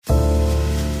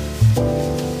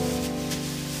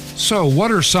So,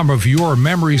 what are some of your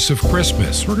memories of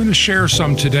Christmas? We're going to share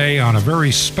some today on a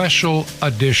very special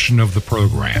edition of the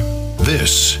program.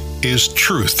 This is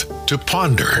Truth to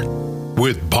Ponder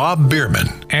with Bob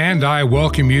Bierman. And I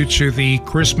welcome you to the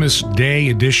Christmas Day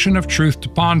edition of Truth to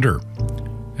Ponder.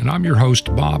 And I'm your host,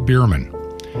 Bob Bierman.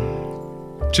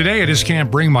 Today, I just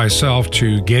can't bring myself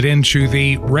to get into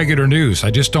the regular news. I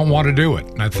just don't want to do it.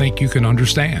 And I think you can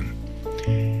understand.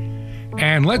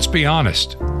 And let's be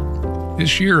honest.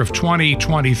 This year of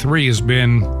 2023 has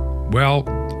been, well,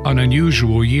 an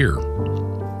unusual year.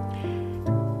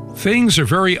 Things are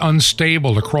very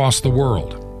unstable across the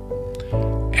world.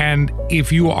 And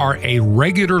if you are a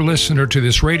regular listener to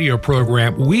this radio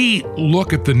program, we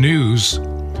look at the news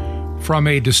from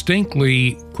a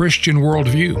distinctly Christian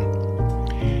worldview.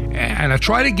 And I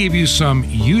try to give you some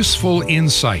useful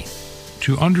insight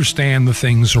to understand the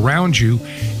things around you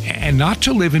and not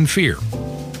to live in fear.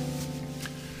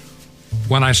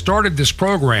 When I started this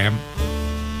program,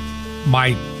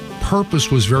 my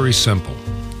purpose was very simple.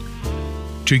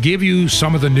 To give you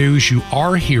some of the news you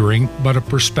are hearing, but a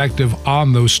perspective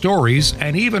on those stories,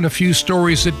 and even a few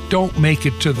stories that don't make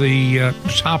it to the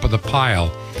top of the pile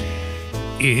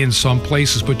in some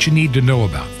places, but you need to know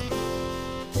about them.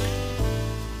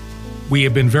 We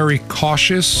have been very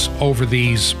cautious over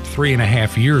these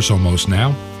 3.5 years almost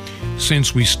now,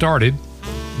 since we started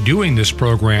doing this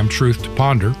program, Truth to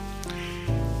Ponder,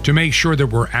 to make sure that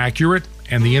we're accurate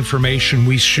and the information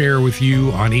we share with you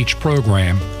on each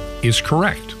program is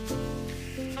correct.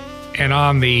 And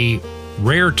on the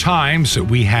rare times that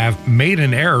we have made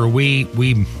an error, we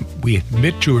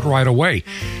admit to it right away.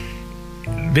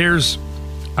 There's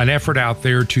an effort out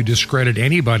there to discredit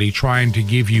anybody trying to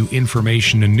give you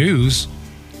information and news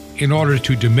in order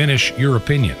to diminish your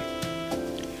opinion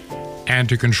and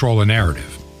to control a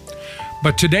narrative.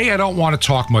 But today I don't want to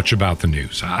talk much about the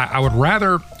news. I would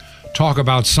rather talk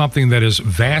about something that is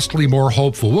vastly more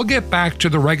hopeful. We'll get back to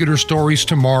the regular stories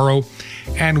tomorrow,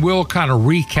 and we'll kind of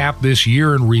recap this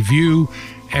year in review,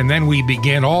 and then we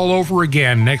begin all over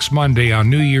again next Monday on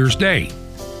New Year's Day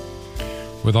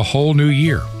with a whole new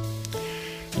year.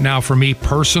 Now, for me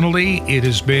personally, it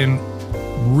has been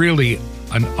really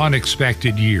an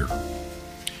unexpected year.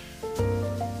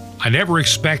 I never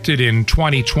expected in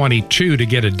 2022 to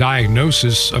get a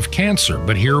diagnosis of cancer,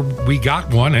 but here we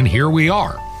got one, and here we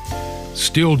are,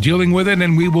 still dealing with it,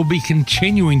 and we will be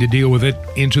continuing to deal with it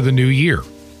into the new year.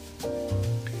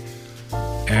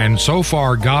 And so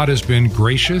far, God has been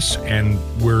gracious, and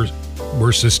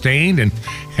we're sustained,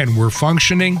 and we're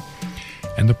functioning,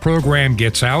 and the program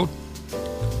gets out.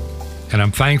 And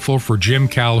I'm thankful for Jim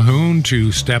Calhoun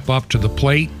to step up to the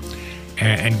plate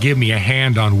and give me a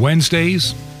hand on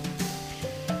Wednesdays.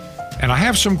 And I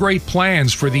have some great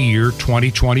plans for the year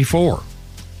 2024.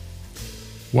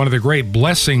 One of the great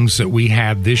blessings that we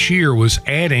had this year was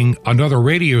adding another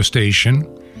radio station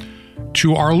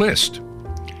to our list.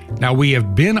 Now, we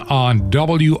have been on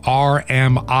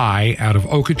WRMI out of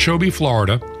Okeechobee,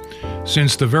 Florida,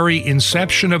 since the very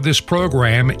inception of this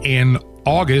program in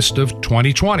August of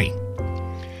 2020.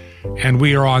 And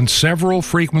we are on several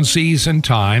frequencies and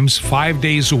times, 5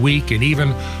 days a week, and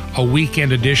even a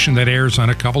weekend edition that airs on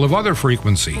a couple of other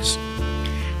frequencies.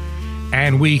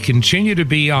 And we continue to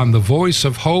be on the Voice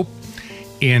of Hope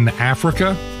in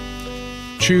Africa,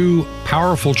 2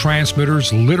 powerful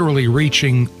transmitters literally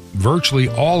reaching virtually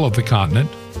all of the continent.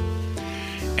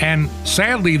 And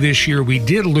sadly this year we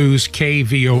did lose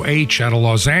KVOH out of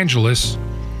Los Angeles.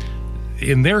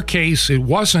 In their case, it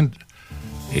wasn't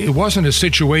a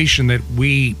situation that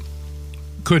we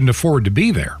couldn't afford to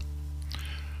be there.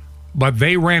 But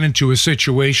they ran into a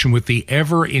situation with the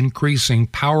ever-increasing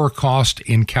power cost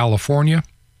in California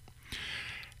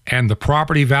and the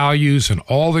property values and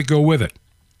all that go with it.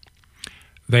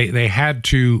 They had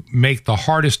to make the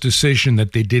hardest decision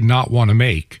that they did not want to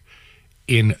make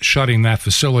in shutting that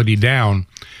facility down.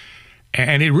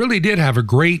 And it really did have a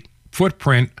great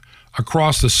footprint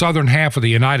across the southern half of the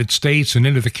United States and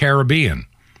into the Caribbean.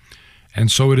 And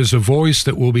so it is a voice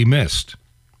that will be missed.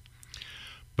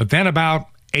 But then about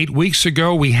 8 weeks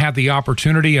ago, we had the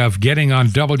opportunity of getting on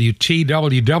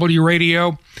WTWW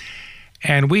radio,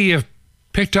 and we have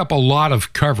picked up a lot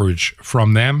of coverage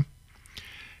from them.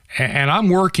 And I'm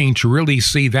working to really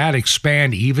see that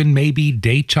expand, even maybe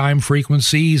daytime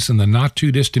frequencies in the not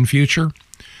too distant future,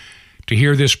 to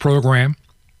hear this program.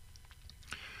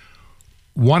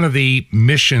 One of the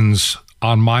missions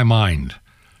on my mind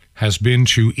has been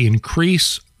to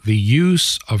increase the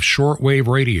use of shortwave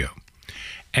radio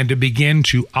and to begin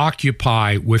to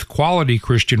occupy with quality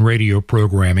Christian radio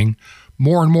programming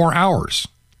more and more hours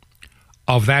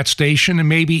of that station and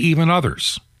maybe even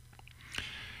others.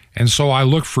 And so I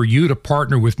look for you to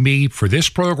partner with me for this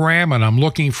program, and I'm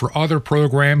looking for other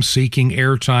programs seeking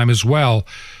airtime as well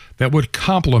that would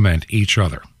complement each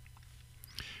other.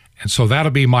 And so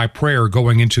that'll be my prayer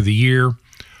going into the year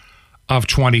of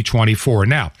 2024.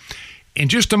 Now, in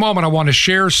just a moment, I want to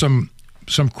share some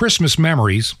Christmas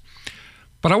memories,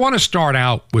 but I want to start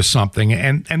out with something,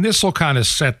 and this will kind of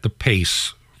set the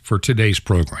pace for today's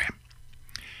program.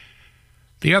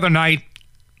 The other night,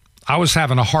 I was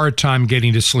having a hard time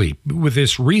getting to sleep. With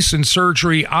this recent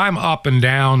surgery, I'm up and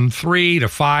down 3 to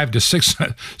 5 to 6,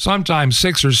 sometimes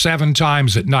 6 or 7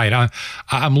 times at night.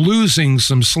 I'm losing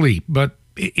some sleep, but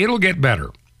it'll get better.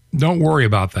 Don't worry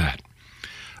about that.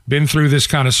 Been through this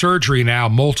kind of surgery now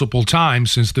multiple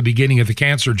times since the beginning of the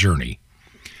cancer journey.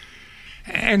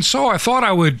 And so I thought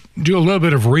I would do a little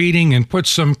bit of reading and put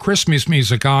some Christmas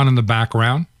music on in the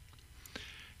background.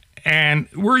 And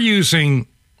we're using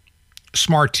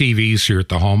smart TVs here at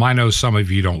the home. I know some of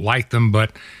you don't like them,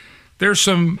 but there's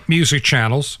some music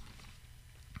channels.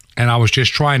 And I was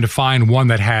just trying to find one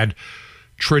that had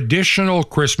traditional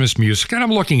Christmas music. And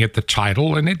I'm looking at the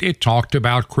title, and it talked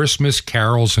about Christmas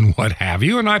carols and what have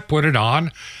you. And I put it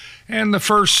on, and the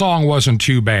first song wasn't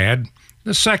too bad.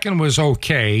 The second was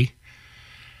okay.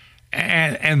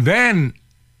 And then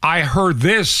I heard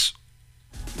this,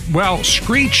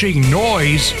 screeching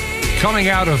noise coming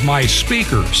out of my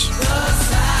speakers.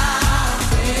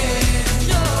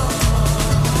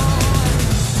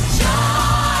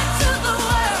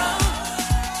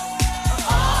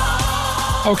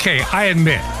 Okay, I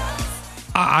admit,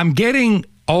 I'm getting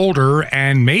older,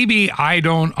 and maybe I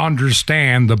don't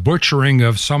understand the butchering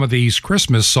of some of these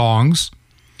Christmas songs.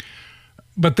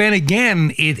 But then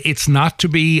again, it's not to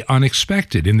be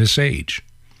unexpected in this age.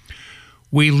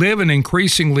 We live in an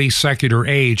increasingly secular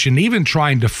age, and even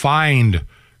trying to find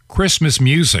Christmas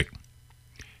music,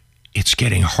 it's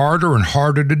getting harder and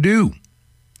harder to do,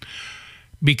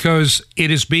 because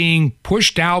it is being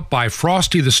pushed out by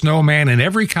Frosty the Snowman and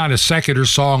every kind of secular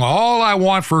song. All I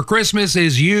want for Christmas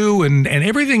is you, and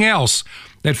everything else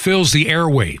that fills the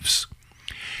airwaves.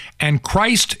 And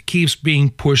Christ keeps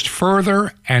being pushed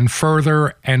further and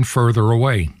further and further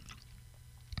away.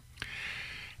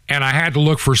 And I had to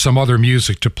look for some other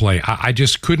music to play. I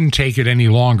just couldn't take it any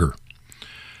longer.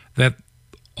 That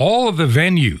all of the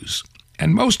venues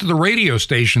and most of the radio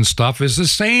station stuff is the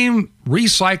same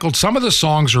recycled. Some of the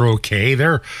songs are okay.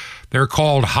 They're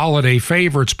called holiday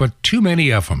favorites, but too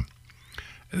many of them.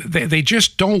 They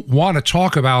just don't want to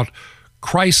talk about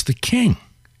Christ the King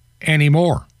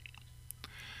anymore.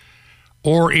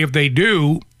 Or if they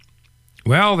do,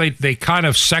 they kind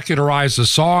of secularize the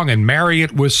song and marry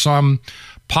it with some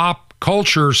pop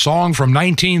culture song from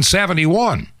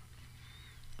 1971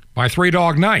 by Three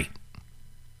Dog Night.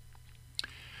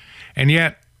 And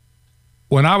yet,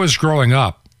 when I was growing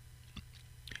up,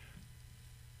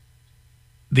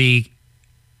 the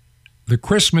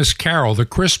Christmas carol, the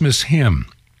Christmas hymn,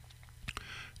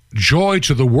 Joy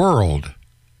to the World,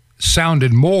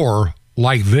 sounded more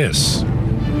like this.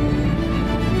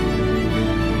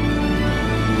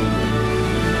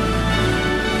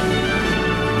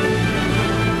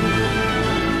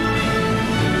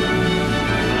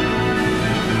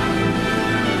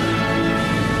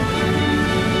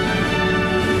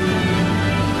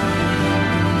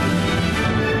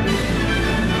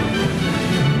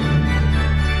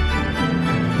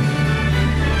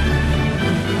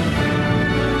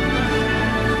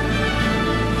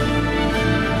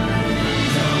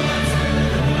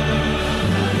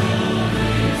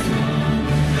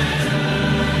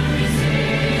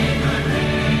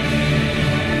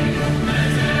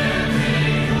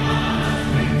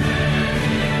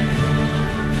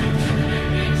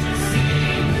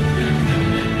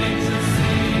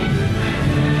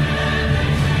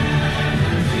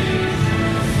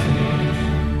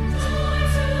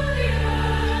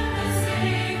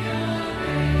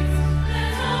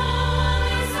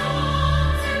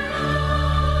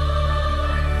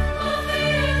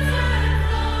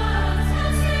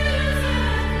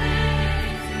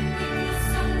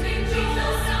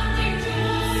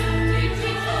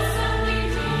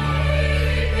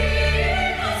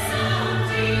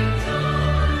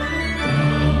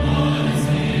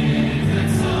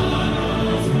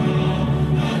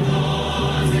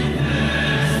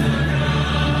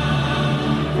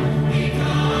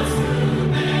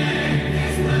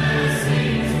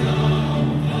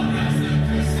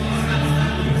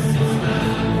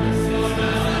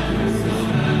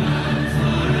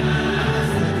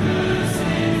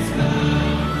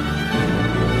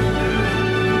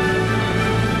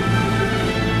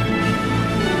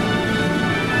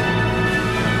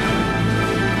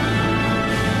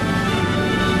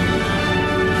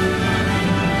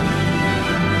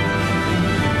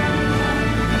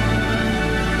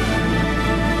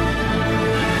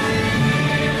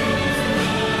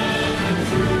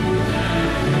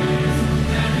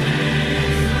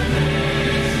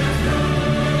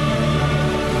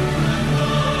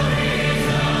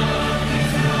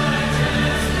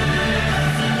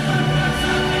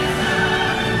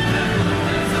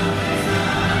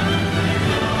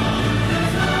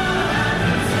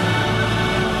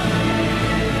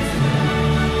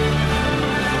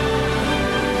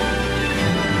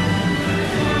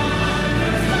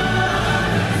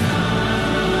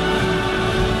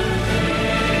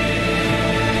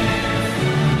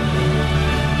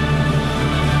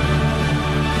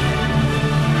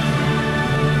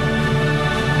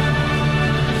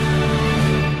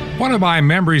 One of my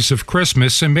memories of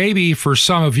Christmas, and maybe for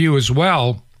some of you as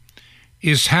well,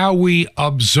 is how we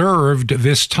observed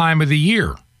this time of the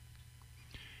year.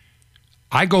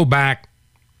 I go back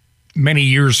many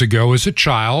years ago as a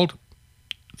child,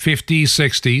 50s,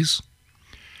 60s,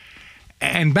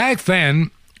 and back then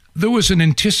there was an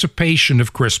anticipation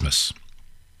of Christmas.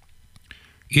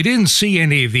 You didn't see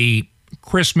any of the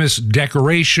Christmas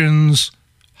decorations,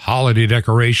 holiday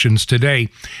decorations today.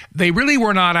 They really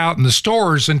were not out in the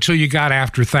stores until you got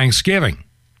after Thanksgiving.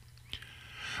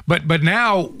 But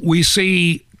now we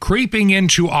see creeping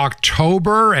into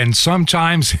October and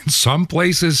sometimes in some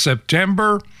places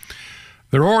September,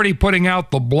 they're already putting out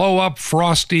the blow-up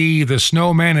Frosty, the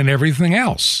snowman, and everything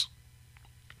else.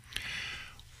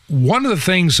 One of the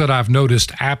things that I've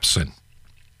noticed absent,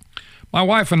 my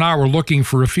wife and I were looking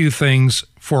for a few things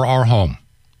for our home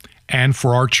and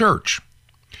for our church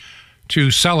to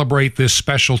celebrate this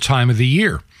special time of the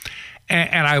year.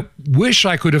 And I wish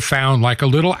I could have found like a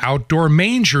little outdoor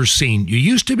manger scene. You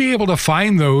used to be able to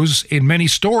find those in many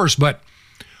stores, but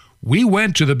we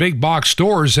went to the big box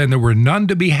stores and there were none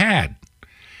to be had.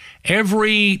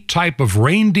 Every type of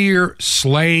reindeer,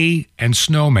 sleigh, and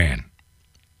snowman,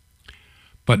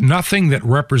 but nothing that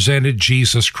represented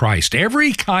Jesus Christ.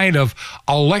 Every kind of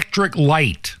electric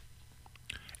light,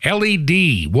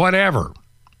 LED, whatever,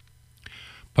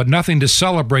 but nothing to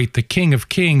celebrate the King of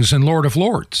Kings and Lord of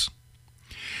Lords.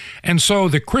 And so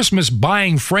the Christmas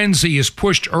buying frenzy is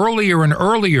pushed earlier and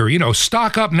earlier. You know,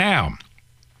 stock up now.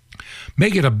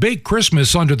 Make it a big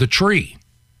Christmas under the tree.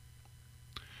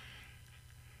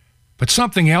 But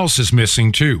something else is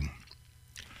missing too.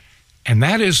 And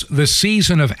that is the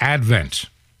season of Advent.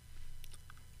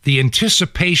 The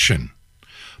anticipation.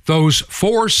 Those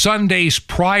 4 Sundays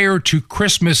prior to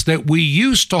Christmas that we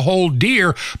used to hold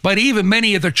dear, but even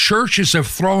many of the churches have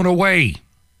thrown away.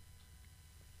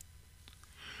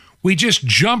 We just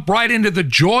jump right into the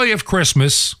joy of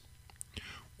Christmas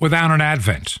without an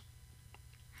Advent.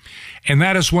 And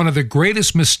that is one of the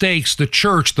greatest mistakes the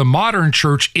church, the modern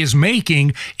church, is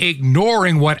making,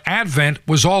 ignoring what Advent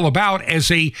was all about as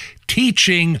a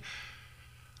teaching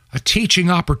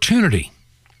opportunity.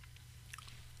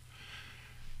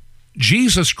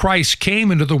 Jesus Christ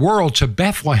came into the world to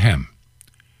Bethlehem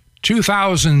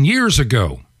 2,000 years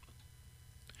ago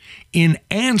in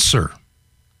answer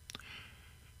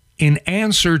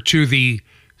to the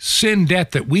sin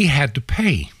debt that we had to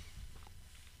pay.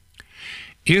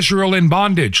 Israel in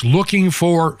bondage, looking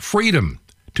for freedom,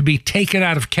 to be taken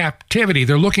out of captivity.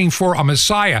 They're looking for a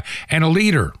Messiah and a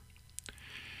leader.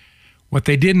 What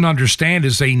they didn't understand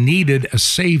is they needed a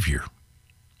Savior.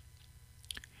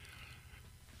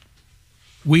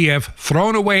 We have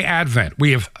thrown away Advent.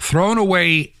 We have thrown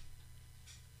away,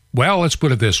 well, let's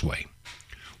put it this way.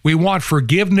 We want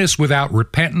forgiveness without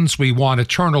repentance. We want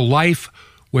eternal life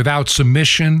without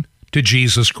submission to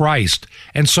Jesus Christ.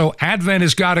 And so Advent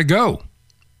has got to go.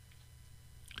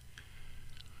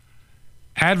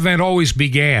 Advent always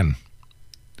began,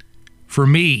 for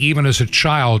me, even as a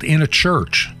child, in a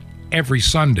church every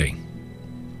Sunday.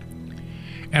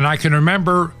 And I can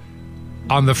remember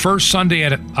on the first Sunday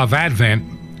of Advent,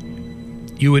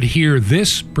 you would hear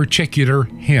this particular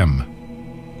hymn.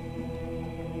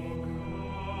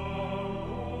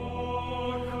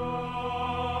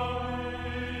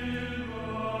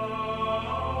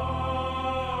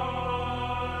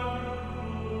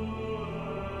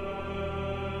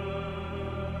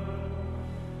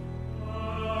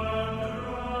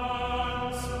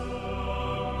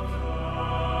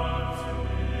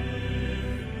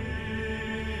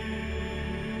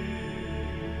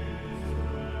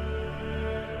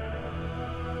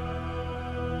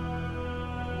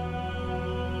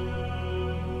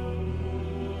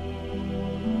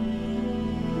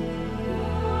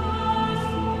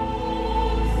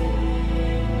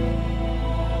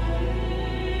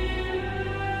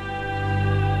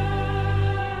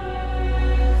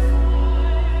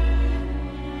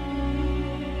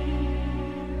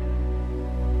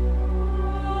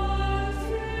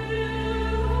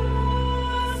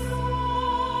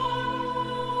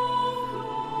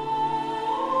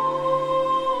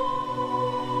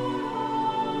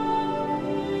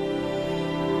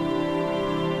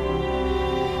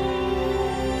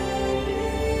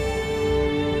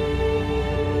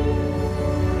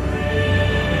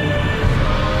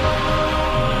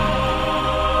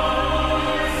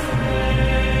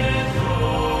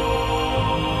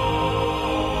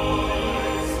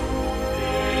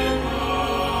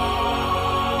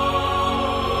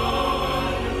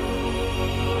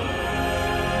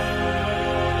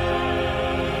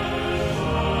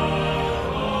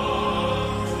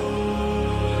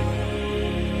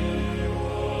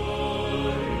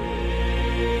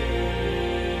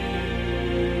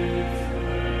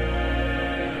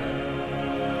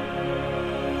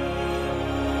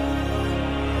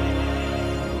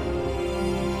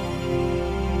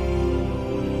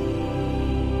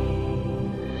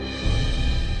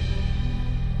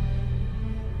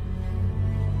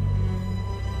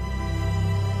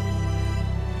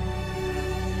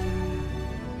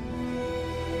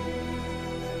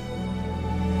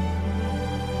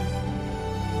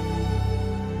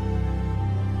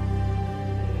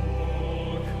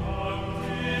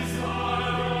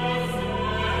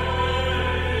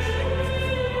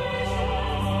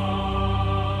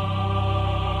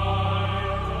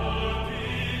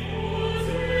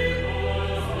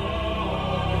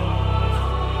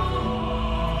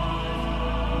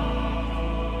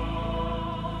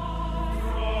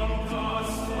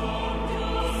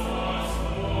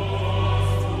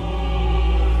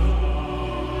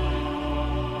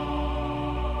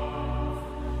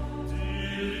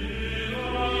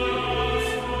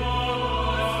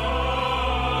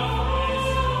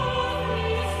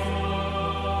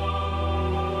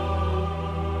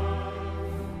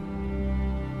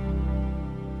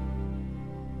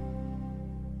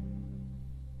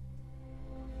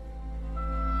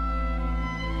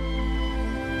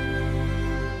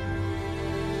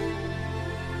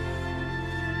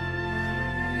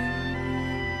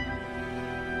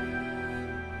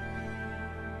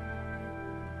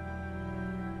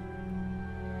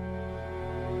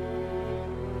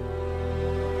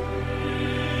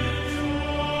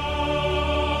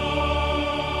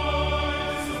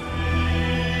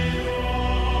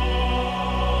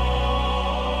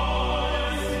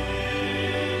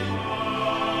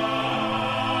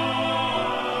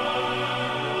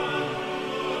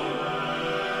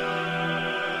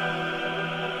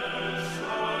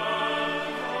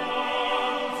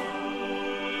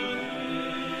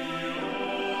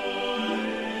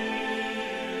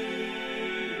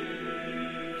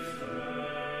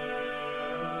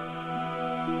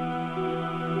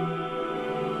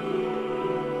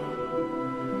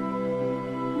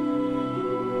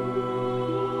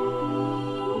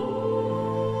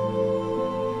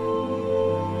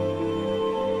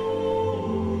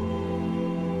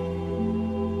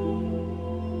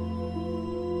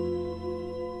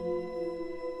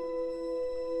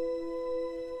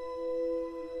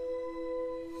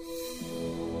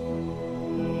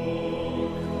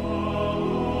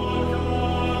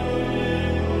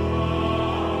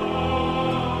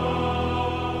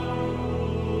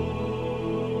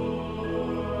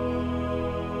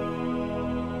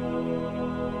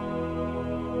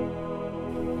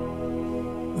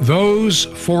 those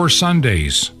 4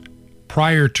 Sundays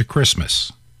prior to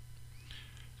Christmas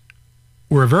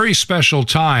were a very special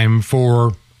time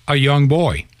for a young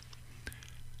boy.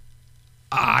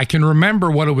 I can remember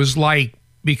what it was like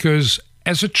because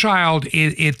as a child,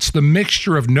 it's the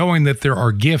mixture of knowing that there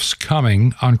are gifts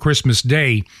coming on Christmas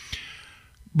Day,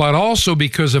 but also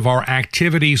because of our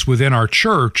activities within our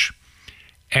church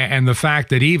and the fact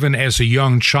that even as a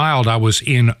young child, I was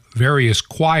in various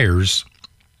choirs.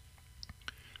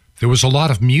 There was a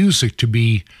lot of music to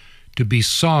be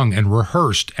sung and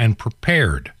rehearsed and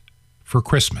prepared for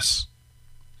Christmas.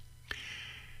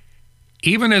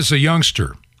 Even as a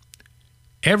youngster,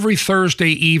 every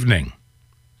Thursday evening,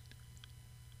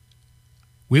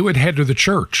 we would head to the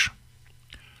church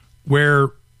where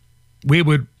we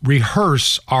would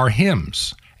rehearse our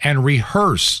hymns and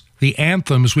rehearse the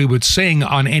anthems we would sing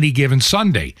on any given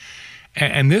Sunday.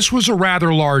 And this was a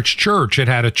rather large church. It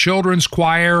had a children's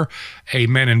choir, a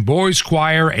men and boys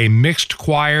choir, a mixed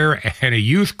choir, and a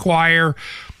youth choir,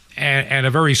 and a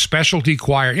very specialty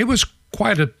choir. It was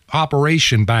quite an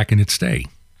operation back in its day.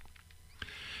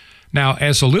 Now,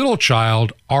 as a little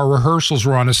child, our rehearsals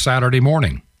were on a Saturday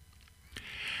morning.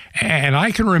 And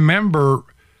I can remember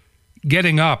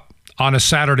getting up on a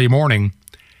Saturday morning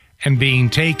and being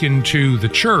taken to the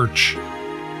church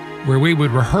where we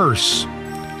would rehearse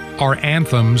our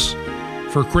anthems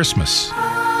for Christmas.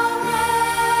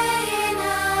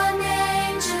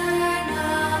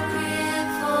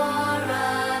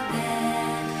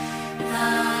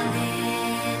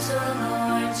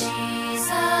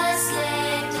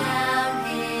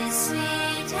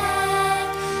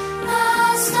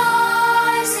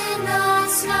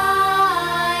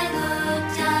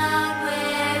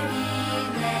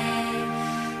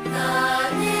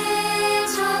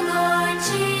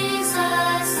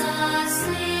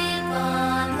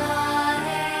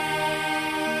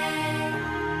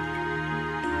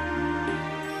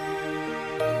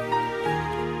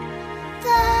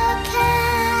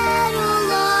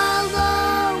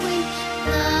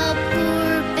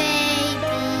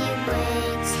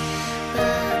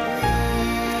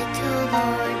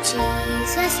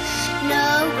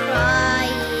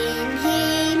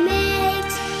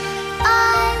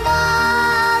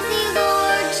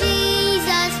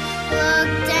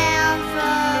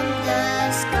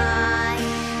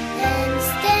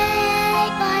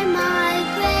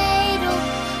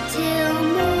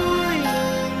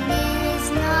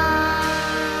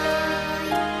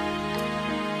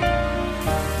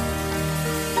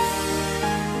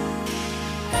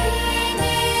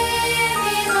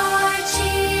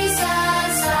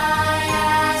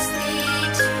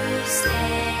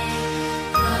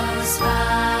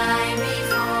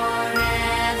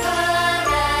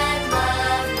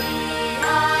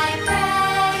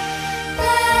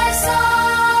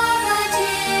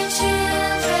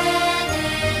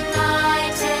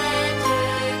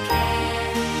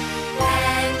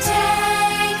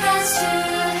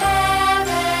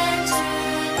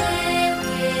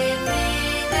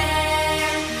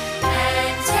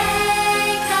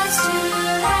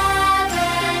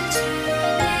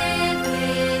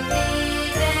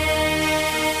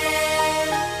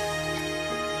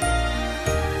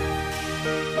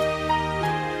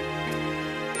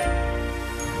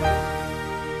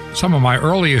 Some of my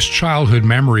earliest childhood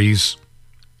memories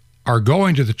are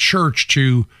going to the church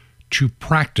to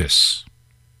practice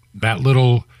that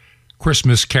little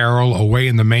Christmas carol, Away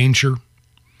in the Manger.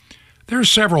 There are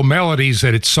several melodies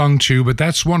that it's sung to, but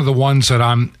that's one of the ones that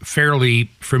I'm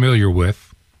fairly familiar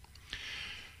with.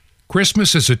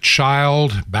 Christmas as a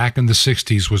child back in the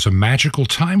 60s was a magical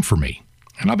time for me,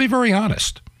 and I'll be very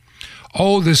honest.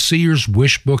 Oh, the Sears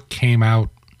Wish Book came out.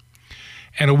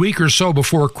 And a week or so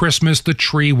before Christmas, the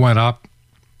tree went up.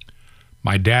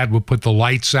 My dad would put the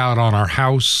lights out on our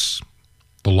house,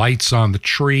 the lights on the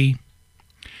tree.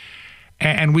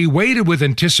 And we waited with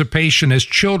anticipation, as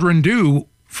children do,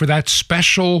 for that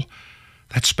special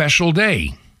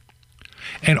day.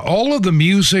 And all of the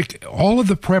music, all of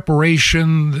the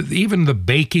preparation, even the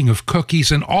baking of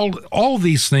cookies, and all of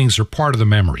these things are part of the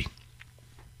memory.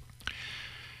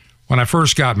 When I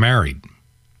first got married,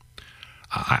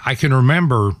 I can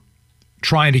remember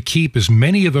trying to keep as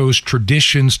many of those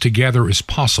traditions together as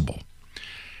possible.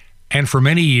 And for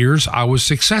many years, I was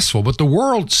successful. But the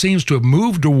world seems to have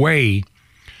moved away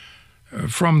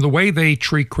from the way they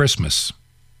treat Christmas.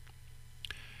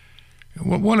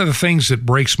 One of the things that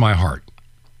breaks my heart,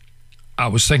 I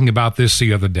was thinking about this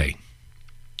the other day.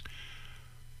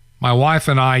 My wife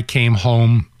and I came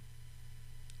home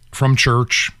from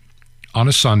church on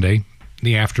a Sunday in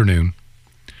the afternoon.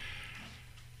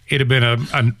 It had been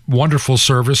a wonderful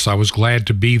service. I was glad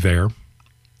to be there.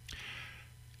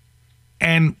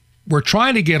 And we're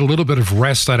trying to get a little bit of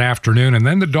rest that afternoon, and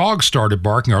then the dogs started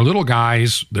barking. Our little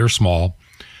guys, they're small,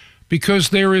 because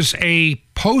there is a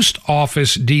post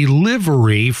office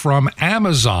delivery from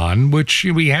Amazon, which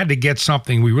we had to get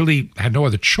something. We really had no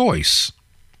other choice.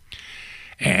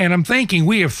 And I'm thinking,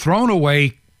 we have thrown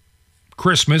away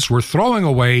Christmas. We're throwing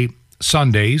away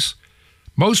Sundays.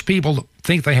 Most people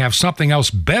think they have something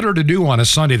else better to do on a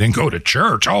Sunday than go to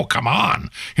church. Oh, come on.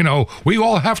 We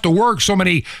all have to work so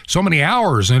many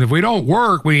hours. And if we don't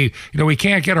work, we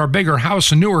can't get our bigger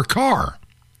house and newer car.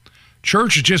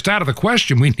 Church is just out of the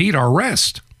question. We need our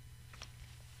rest.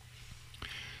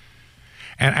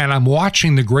 And I'm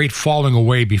watching the great falling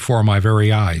away before my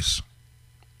very eyes.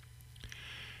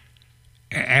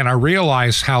 And I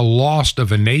realize how lost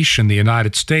of a nation the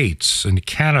United States and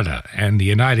Canada and the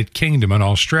United Kingdom and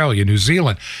Australia, New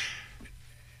Zealand,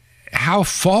 how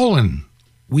fallen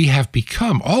we have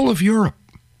become, all of Europe.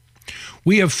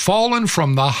 We have fallen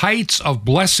from the heights of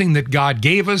blessing that God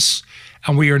gave us,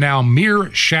 and we are now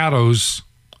mere shadows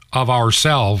of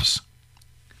ourselves.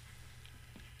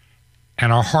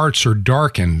 And our hearts are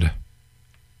darkened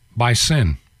by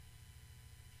sin.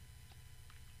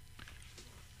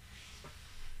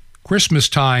 Christmas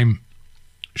time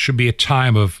should be a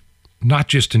time of not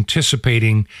just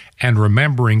anticipating and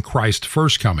remembering Christ's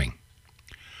first coming,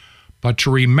 but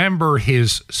to remember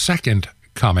his second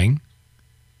coming.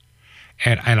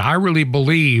 And I really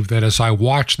believe that as I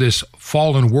watch this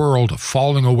fallen world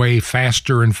falling away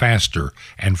faster and faster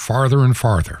and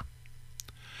farther,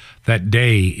 that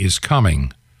day is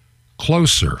coming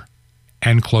closer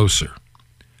and closer.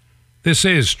 This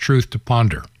is Truth to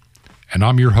Ponder, and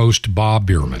I'm your host, Bob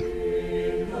Bierman.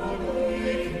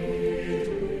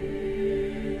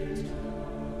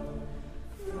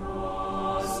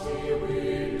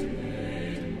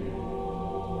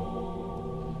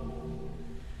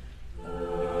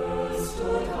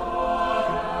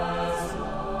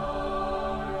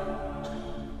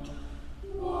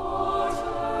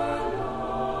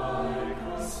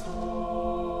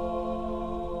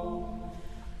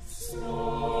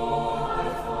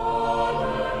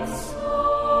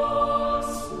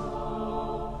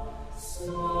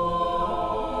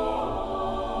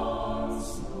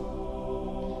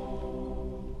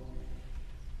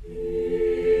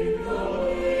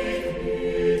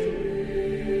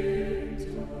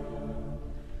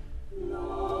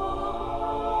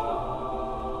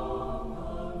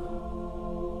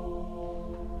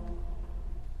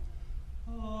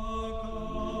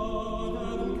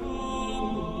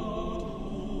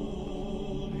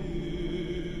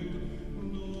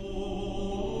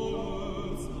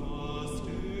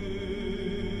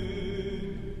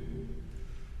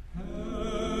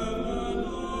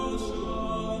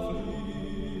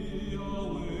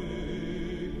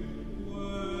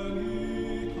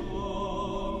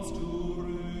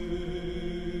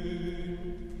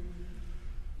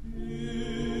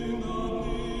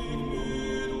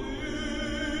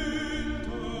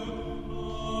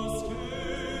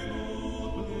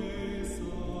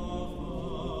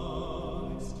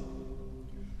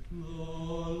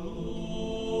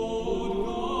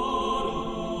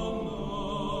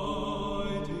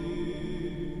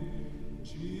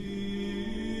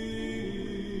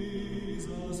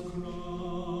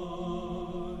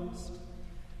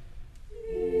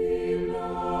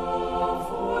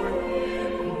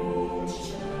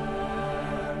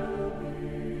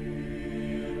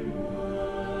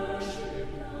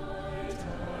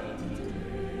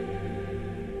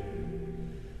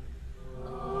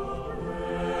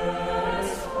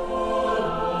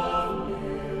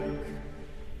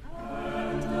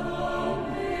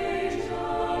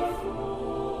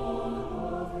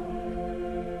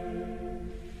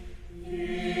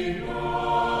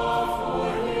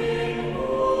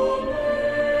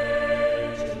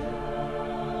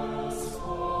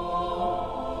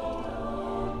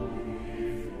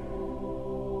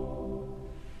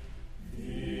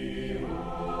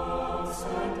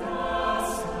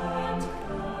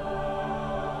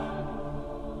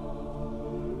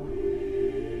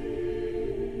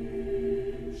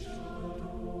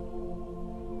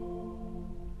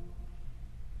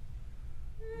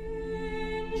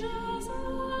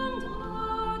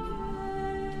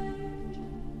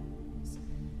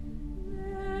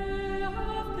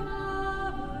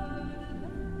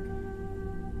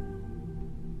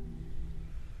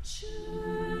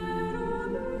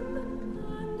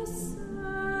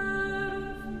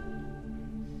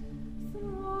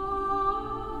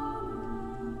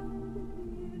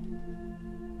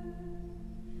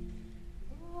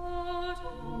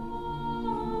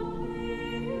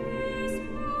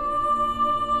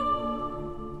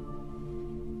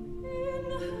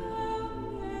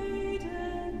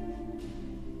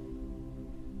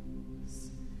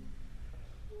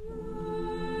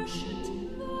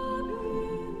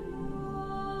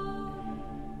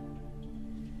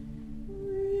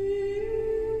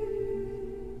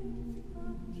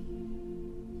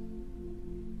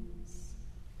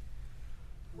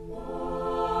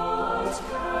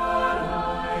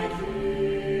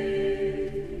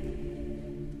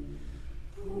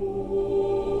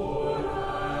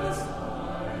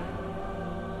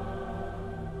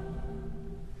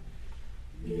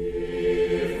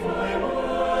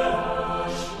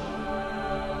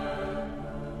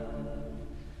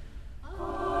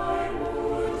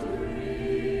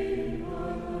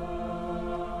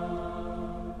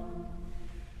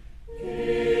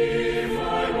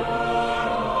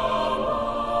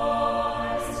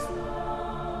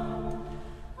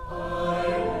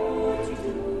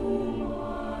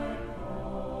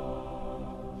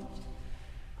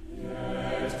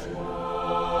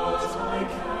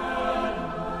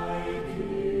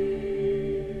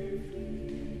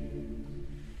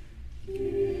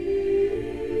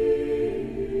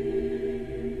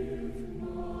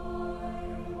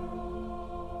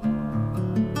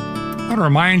 I want to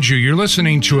remind you, you're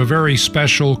listening to a very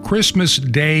special Christmas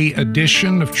Day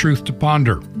edition of Truth to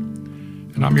Ponder.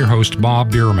 And I'm your host,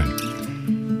 Bob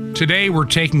Bierman. Today, we're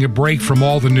taking a break from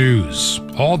all the news,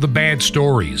 all the bad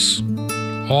stories,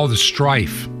 all the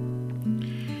strife.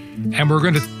 And we're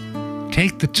going to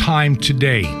take the time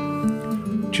today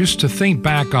just to think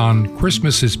back on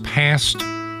Christmas's past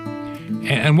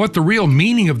and what the real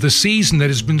meaning of the season that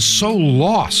has been so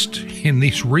lost in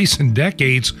these recent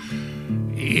decades,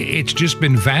 it's just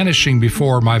been vanishing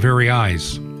before my very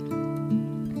eyes.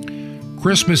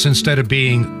 Christmas, instead of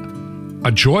being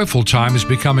a joyful time, is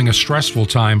becoming a stressful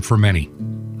time for many.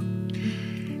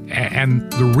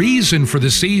 And the reason for the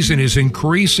season is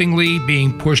increasingly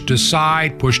being pushed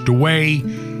aside, pushed away,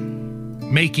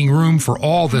 making room for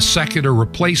all the secular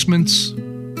replacements.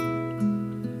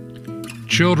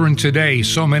 Children today,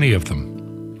 so many of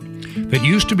them, that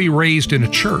used to be raised in a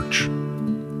church,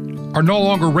 are no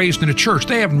longer raised in a church.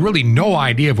 They have really no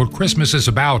idea of what Christmas is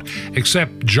about,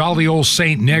 except jolly old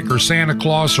St. Nick or Santa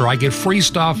Claus, or I get free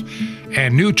stuff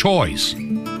and new toys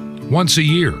once a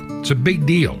year. It's a big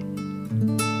deal.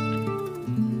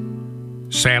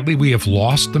 Sadly, we have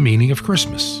lost the meaning of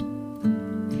Christmas.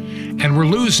 And we're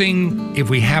losing, if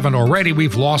we haven't already,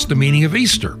 we've lost the meaning of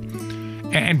Easter.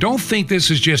 And don't think this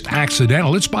is just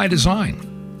accidental. It's by design.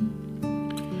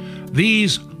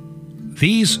 These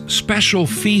special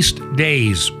feast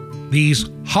days, these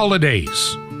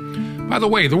holidays. By the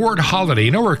way, the word holiday,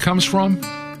 you know where it comes from?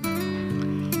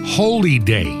 Holy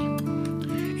day.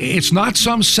 It's not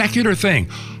some secular thing.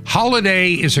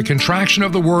 Holiday is a contraction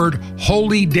of the word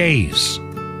holy days.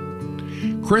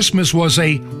 Christmas was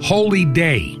a holy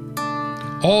day.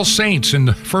 All Saints in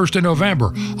the 1st of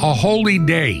November, a holy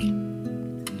day.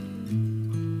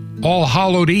 All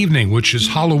Hallowed Evening, which is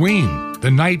Halloween, the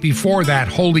night before that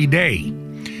holy day.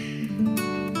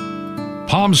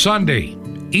 Palm Sunday,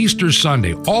 Easter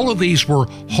Sunday, all of these were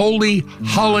holy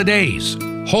holidays,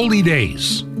 holy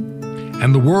days.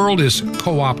 And the world has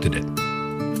co-opted it.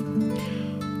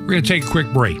 We're going to take a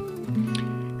quick break.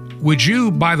 Would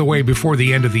you, by the way, before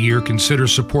the end of the year, consider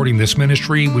supporting this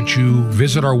ministry? Would you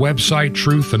visit our website,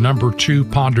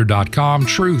 truth2ponder.com,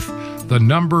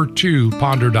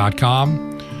 truth2ponder.com,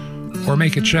 or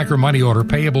make a check or money order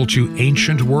payable to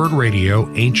Ancient Word Radio,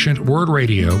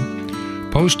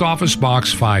 Post Office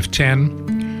Box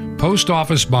 510, Post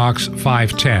Office Box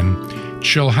 510,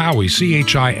 Chilhowie,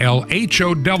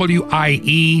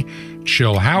 Chilhowie,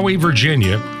 Chilhowie,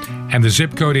 Virginia, and the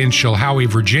zip code in Chilhowie,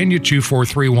 Virginia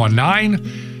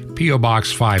 24319, P.O.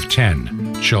 Box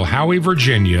 510, Chilhowie,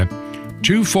 Virginia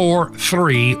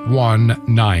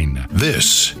 24319.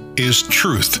 This is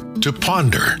Truth to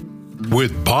Ponder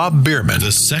with Bob Bierman.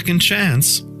 The second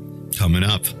chance coming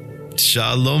up.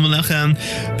 Shalom Alechem.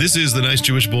 This is the nice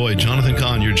Jewish boy, Jonathan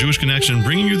Kahn, your Jewish connection,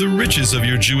 bringing you the riches of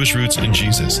your Jewish roots in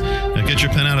Jesus. Now get your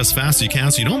pen out as fast as you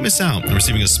can so you don't miss out on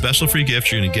receiving a special free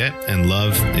gift you're going to get and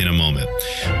love in a moment.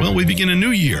 Well, we begin a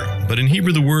new year, but in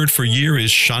Hebrew the word for year is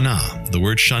Shana. The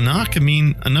word Shana can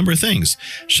mean a number of things.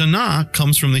 Shana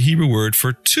comes from the Hebrew word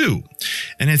for two.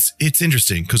 And it's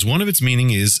interesting because one of its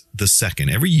meaning is the second.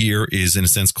 Every year is in a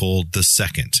sense called the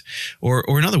second. Or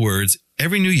in other words,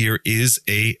 every new year is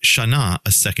a Shana,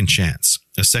 a second chance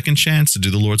to do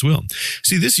the Lord's will.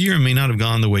 See, this year may not have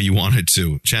gone the way you wanted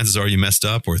to. Chances are you messed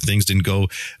up, or things didn't go,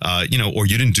 or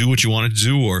you didn't do what you wanted to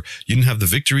do, or you didn't have the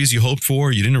victories you hoped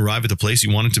for, you didn't arrive at the place you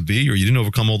wanted to be, or you didn't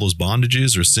overcome all those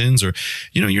bondages or sins, or,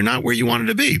 you're not where you wanted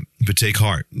to be. But take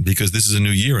heart, because this is a new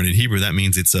year, and in Hebrew, that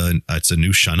means it's a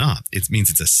new Shana. It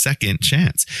means it's a second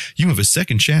chance. You have a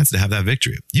second chance to have that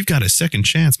victory. You've got a second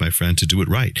chance, my friend, to do it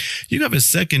right. You have a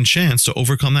second chance to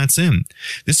overcome that sin.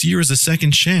 This year is a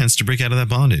second chance to break out of that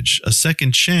bondage, a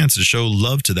second chance to show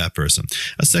love to that person,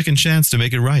 a second chance to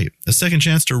make it right, a second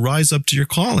chance to rise up to your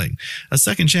calling, a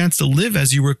second chance to live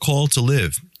as you were called to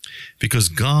live. Because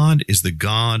God is the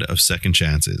God of second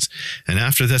chances. And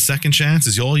after that second chance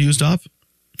is all used up,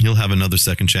 He'll have another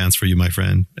second chance for you, my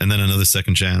friend, and then another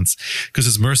second chance, because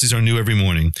His mercies are new every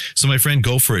morning. So, my friend,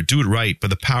 go for it. Do it right by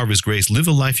the power of His grace. Live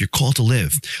the life you're called to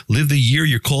live. Live the year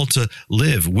you're called to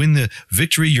live. Win the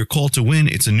victory you're called to win.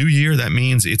 It's a new year. That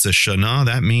means it's a Shana.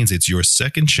 That means it's your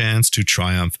second chance to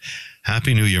triumph.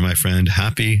 Happy New Year, my friend.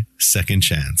 Happy second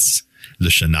chance.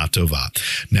 L'Shana Tova.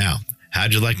 Now,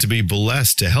 how'd you like to be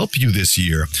blessed to help you this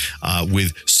year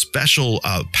with special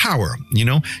power. You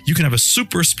know, you can have a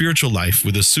super spiritual life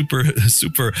with a super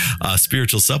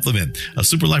spiritual supplement. A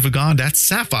super life with God, that's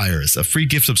Sapphires, a free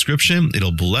gift subscription.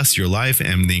 It'll bless your life.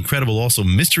 And the incredible also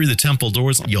Mystery of the Temple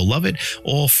Doors. You'll love it.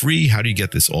 All free. How do you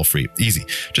get this? All free. Easy.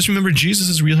 Just remember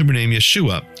Jesus' real Hebrew name,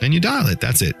 Yeshua, and you dial it.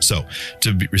 That's it. So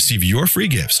to receive your free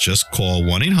gifts, just call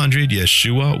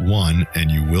 1-800-YESHUA-1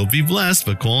 and you will be blessed.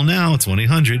 But call now. It's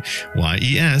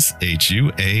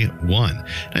 1-800-YESHUA-1.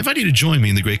 I invite you to join me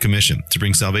in the Great Commission to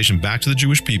bring salvation back to the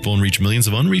Jewish people and reach millions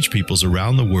of unreached peoples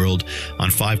around the world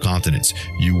on 5 continents.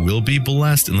 You will be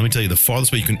blessed. And let me tell you, the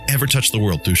farthest way you can ever touch the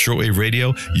world through shortwave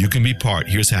radio, you can be part.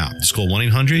 Here's how. Just call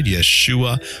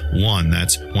 1-800-YESHUA-1.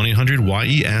 That's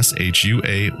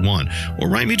 1-800-YESHUA-1. Or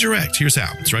write me direct. Here's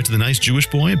how. It's right to the Nice Jewish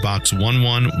Boy, Box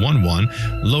 1111,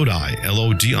 Lodi,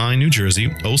 Lodi, New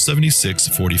Jersey,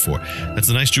 07644. That's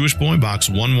the Nice Jewish Boy, Box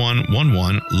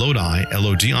 1111, Lodi,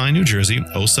 Lodi, New Jersey,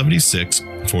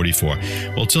 07644.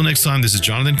 Well, till next time, this is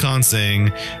Jonathan Kahn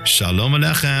saying, Shalom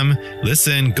Aleichem.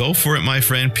 Listen, go for it, my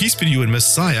friend. Peace be to you in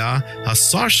Messiah,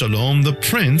 Hasar Shalom, the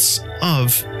Prince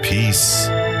of Peace.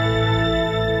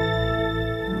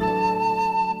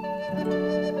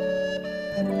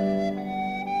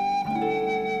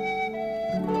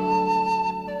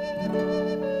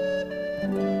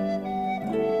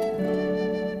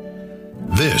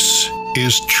 This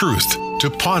is Truth to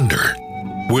Ponder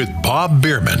with Bob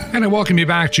Bierman. And I welcome you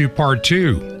back to part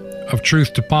 2 of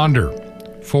Truth to Ponder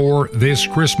for this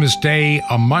Christmas Day,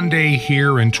 a Monday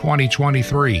here in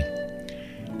 2023.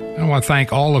 I want to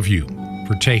thank all of you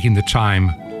for taking the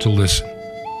time to listen.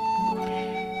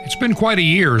 It's been quite a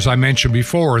year, as I mentioned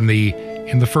before in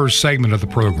the first segment of the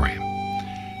program.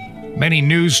 Many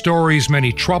news stories,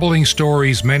 many troubling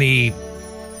stories, many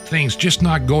things just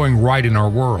not going right in our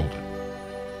world.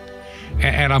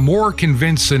 And I'm more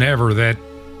convinced than ever that,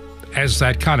 as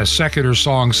that kind of secular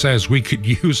song says, we could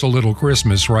use a little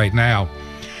Christmas right now.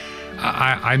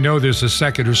 I know there's a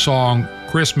secular song,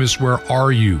 Christmas, Where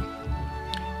Are You?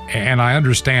 And I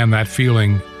understand that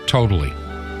feeling totally.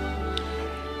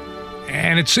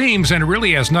 And it seems, and it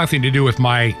really has nothing to do with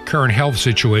my current health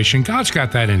situation, God's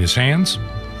got that in his hands.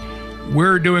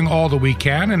 We're doing all that we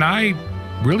can, and I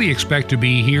really expect to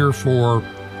be here for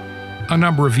a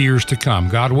number of years to come,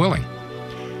 God willing.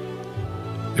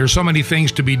 There's so many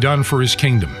things to be done for his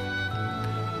kingdom.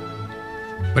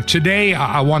 But today,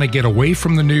 I want to get away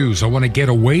from the news. I want to get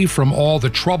away from all the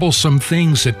troublesome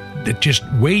things that just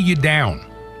weigh you down.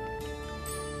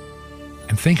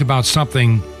 And think about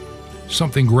something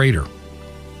greater.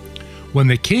 When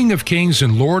the King of Kings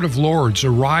and Lord of Lords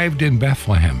arrived in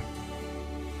Bethlehem,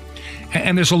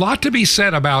 and there's a lot to be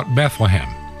said about Bethlehem,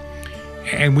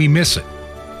 and we miss it.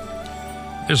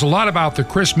 There's a lot about the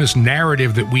Christmas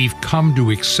narrative that we've come to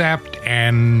accept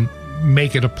and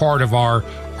make it a part of our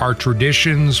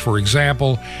traditions. For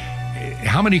example,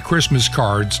 how many Christmas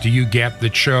cards do you get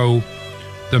that show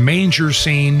the manger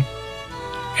scene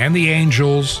and the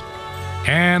angels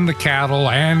and the cattle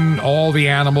and all the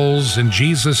animals and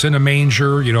Jesus in a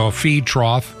manger, a feed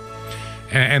trough,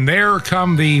 and there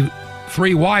come the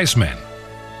 3 wise men?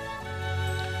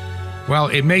 Well,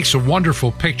 it makes a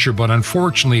wonderful picture, but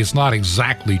unfortunately it's not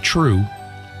exactly true.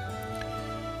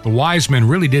 The wise men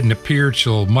really didn't appear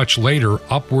till much later,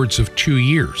 upwards of 2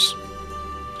 years.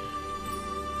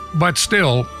 But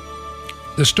still,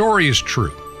 the story is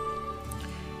true.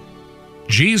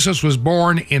 Jesus was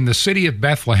born in the city of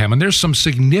Bethlehem, and there's some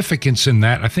significance in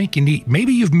that. I think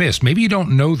maybe you've missed, maybe you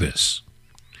don't know this.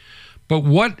 But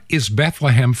what is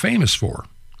Bethlehem famous for?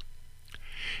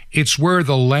 It's where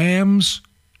the lambs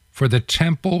for the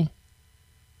temple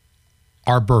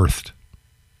are birthed.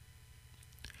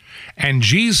 And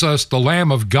Jesus, the Lamb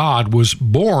of God, was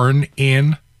born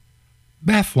in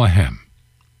Bethlehem.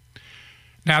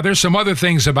 Now, there's some other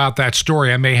things about that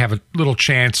story I may have a little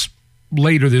chance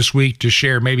later this week to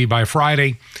share, maybe by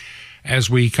Friday, as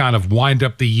we kind of wind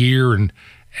up the year and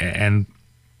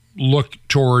look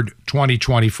toward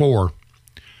 2024.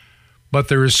 But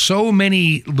there is so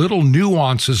many little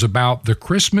nuances about the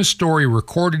Christmas story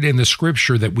recorded in the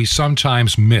scripture that we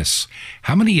sometimes miss.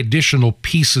 How many additional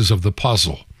pieces of the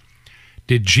puzzle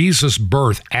did Jesus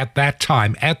birth at that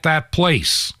time, at that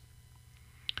place?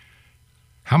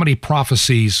 How many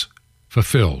prophecies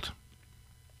fulfilled?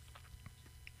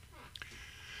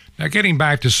 Now, getting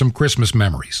back to some Christmas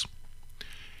memories.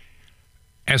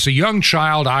 As a young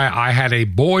child, I had a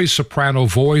boy soprano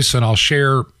voice, and I'll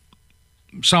share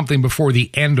something before the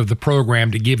end of the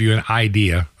program to give you an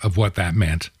idea of what that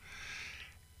meant.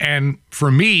 And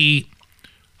for me,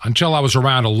 until I was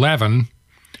around 11,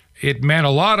 It meant a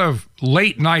lot of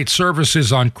late night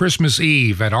services on Christmas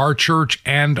Eve at our church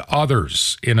and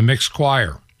others in a mixed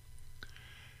choir,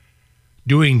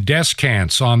 doing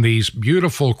descants on these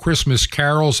beautiful Christmas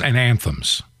carols and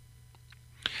anthems.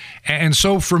 And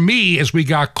so for me, as we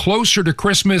got closer to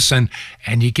Christmas and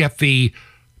you get the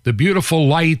beautiful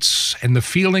lights and the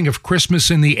feeling of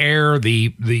Christmas in the air, the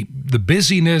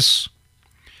busyness,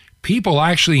 people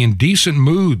actually in decent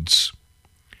moods.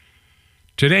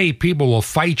 Today, people will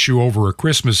fight you over a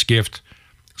Christmas gift,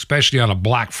 especially on a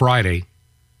Black Friday.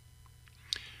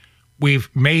 We've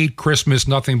made Christmas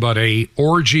nothing but an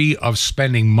orgy of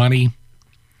spending money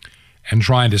and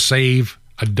trying to save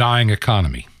a dying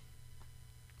economy.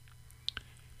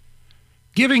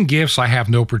 Giving gifts, I have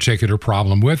no particular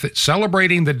problem with it.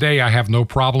 Celebrating the day, I have no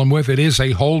problem with. It is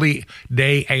a holy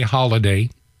day, a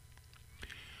holiday.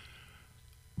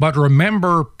 But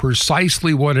remember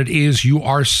precisely what it is you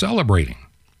are celebrating.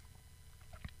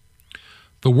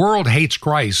 The world hates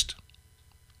Christ.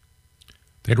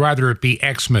 They'd rather it be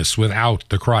Xmas without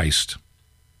the Christ.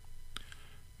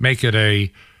 Make it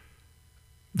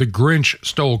the Grinch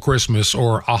stole Christmas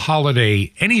or a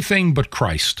holiday, anything but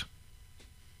Christ.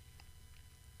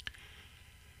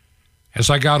 As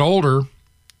I got older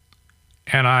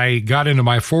and I got into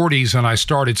my 40s and I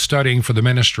started studying for the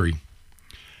ministry,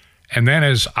 and then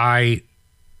as I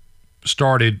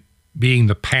started being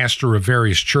the pastor of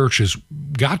various churches,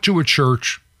 got to a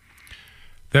church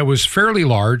that was fairly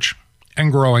large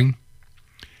and growing,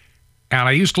 and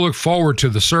I used to look forward to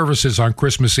the services on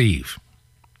Christmas Eve.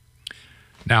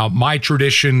 Now, my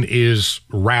tradition is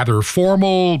rather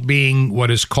formal, being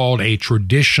what is called a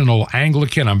traditional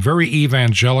Anglican. I'm very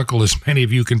evangelical, as many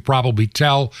of you can probably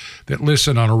tell that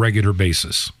listen on a regular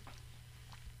basis.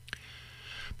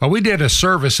 But we did a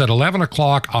service at 11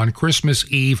 o'clock on Christmas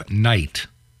Eve night,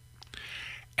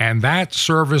 and that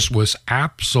service was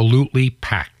absolutely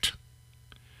packed.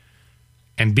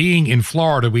 And being in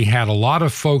Florida, we had a lot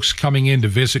of folks coming in to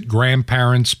visit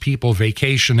grandparents, people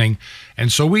vacationing,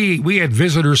 and so we had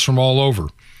visitors from all over.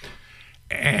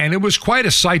 And it was quite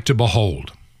a sight to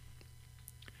behold.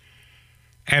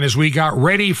 And as we got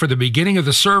ready for the beginning of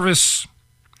the service,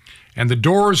 and the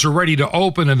doors are ready to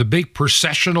open and the big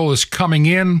processional is coming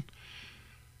in,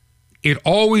 it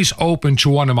always opened to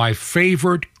one of my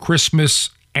favorite Christmas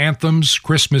anthems,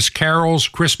 Christmas carols,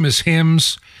 Christmas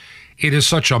hymns. It is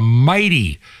such a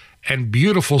mighty and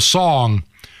beautiful song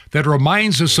that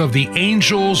reminds us of the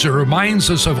angels. It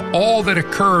reminds us of all that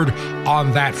occurred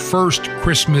on that first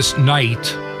Christmas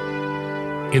night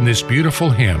in this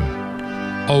beautiful hymn,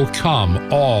 "O Come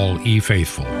All Ye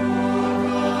Faithful."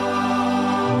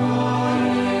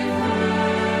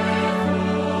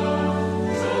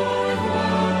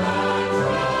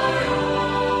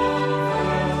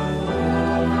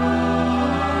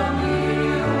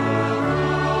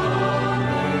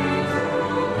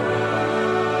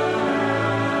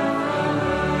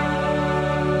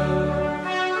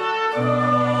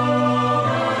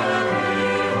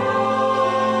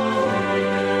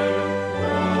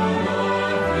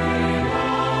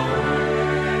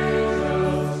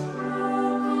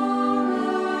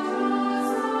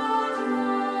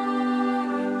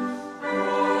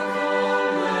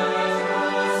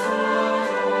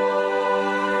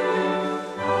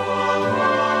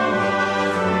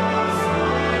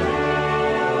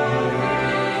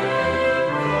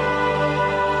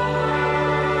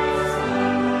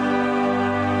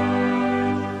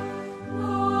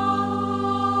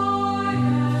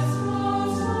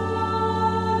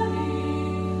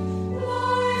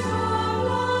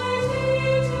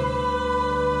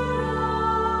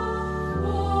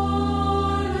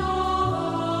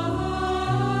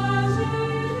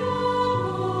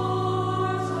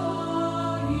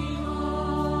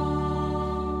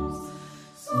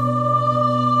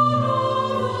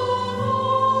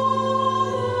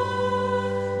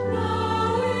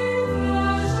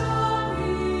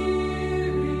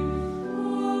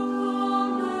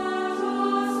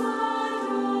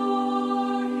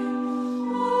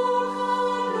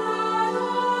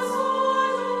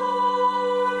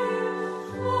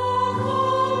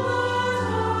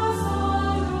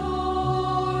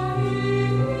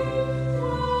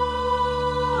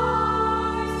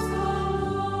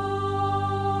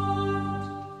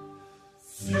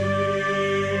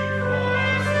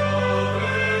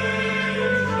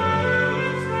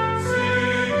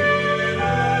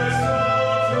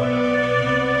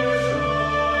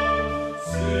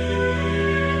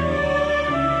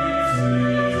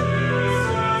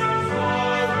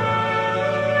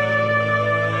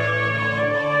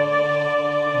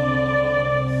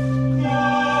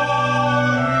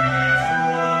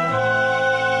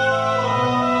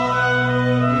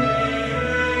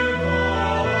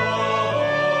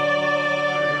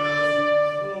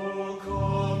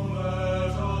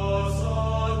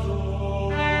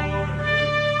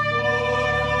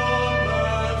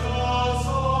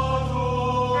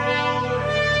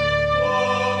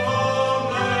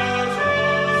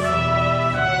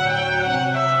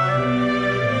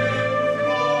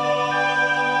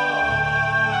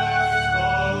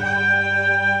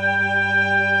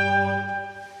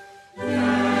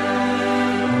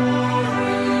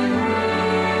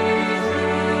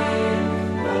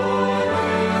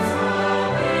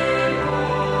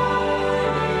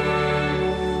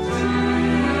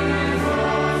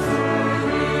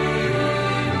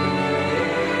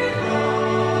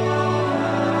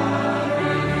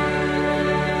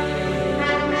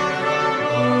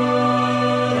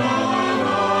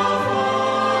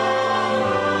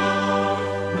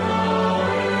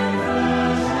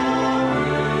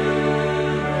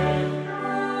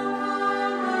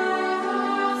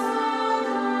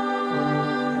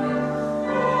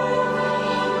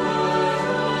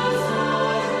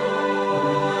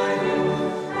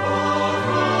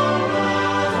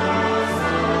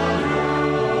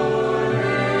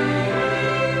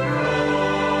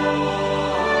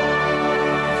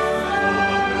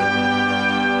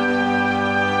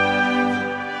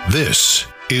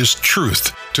 is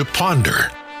Truth to Ponder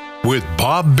with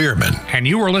Bob Bierman. And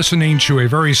you are listening to a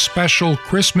very special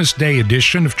Christmas Day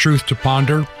edition of Truth to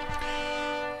Ponder.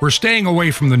 We're staying away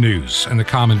from the news and the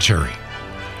commentary,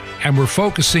 and we're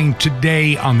focusing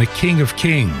today on the King of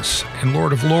Kings and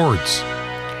Lord of Lords,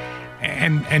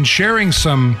 and sharing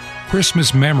some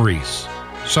Christmas memories,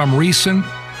 some recent,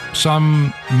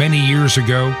 some many years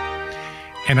ago.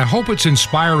 And I hope it's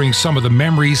inspiring some of the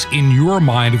memories in your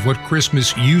mind of what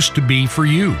Christmas used to be for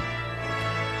you.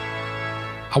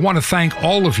 I want to thank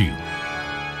all of you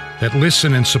that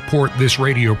listen and support this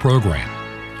radio program.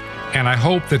 And I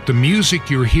hope that the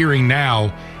music you're hearing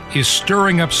now is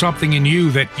stirring up something in you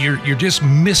that you're just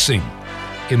missing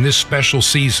in this special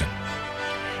season.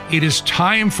 It is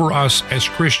time for us as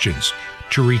Christians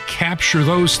to recapture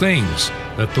those things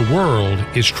that the world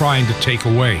is trying to take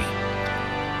away,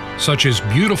 such as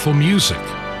beautiful music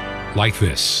like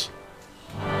this.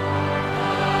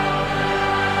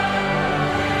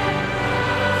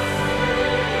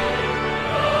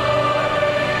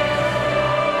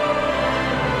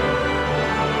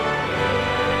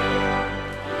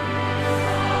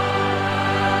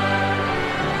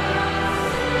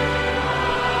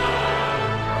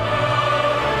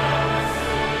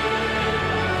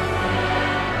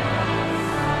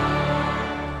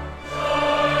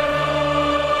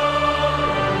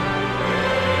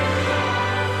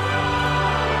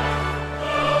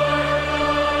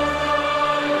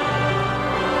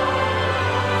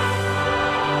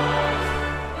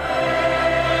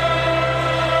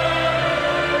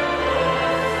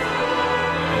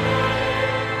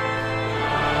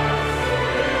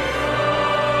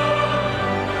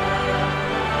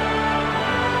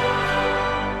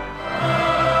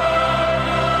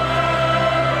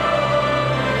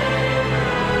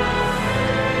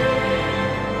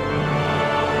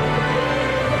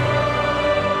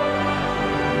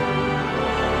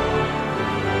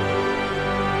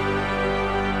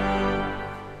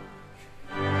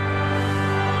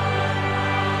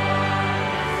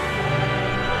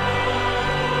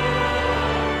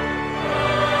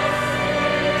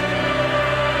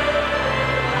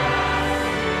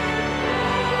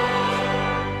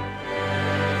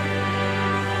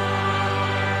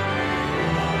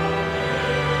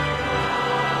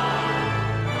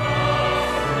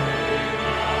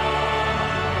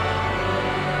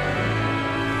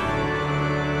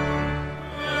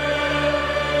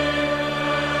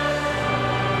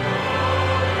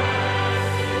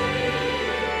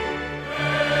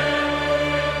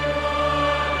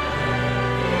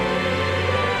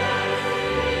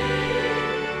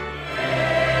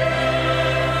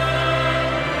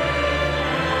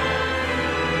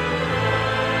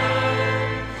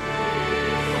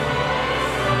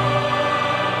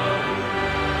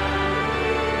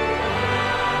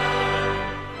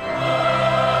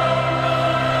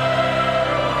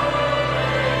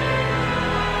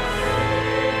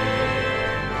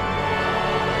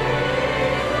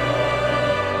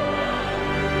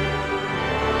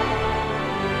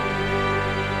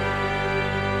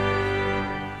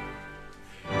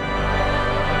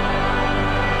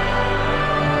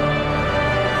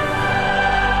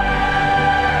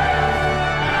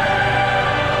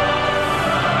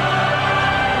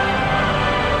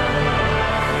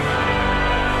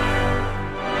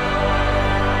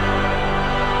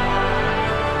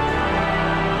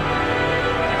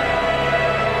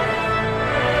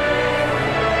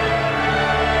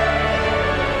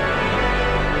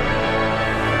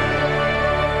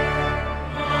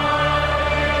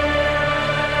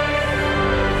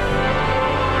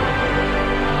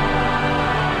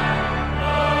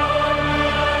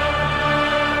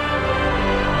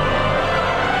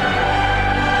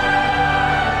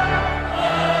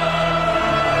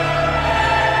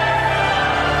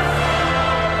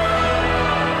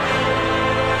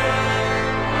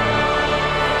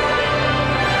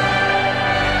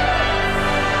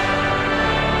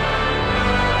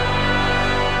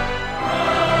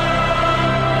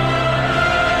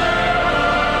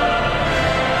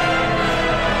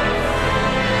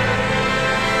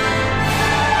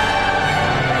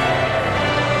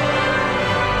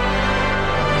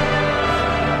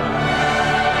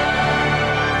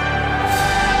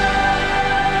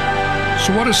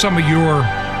 So what are some of your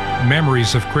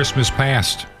memories of Christmas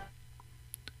past?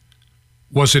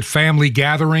 Was it family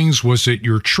gatherings? Was it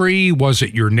your tree? Was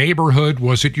it your neighborhood?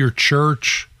 Was it your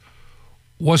church?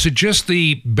 Was it just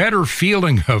the better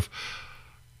feeling of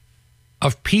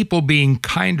people being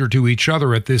kinder to each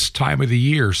other at this time of the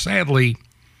year? Sadly,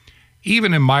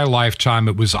 even in my lifetime,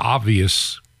 it was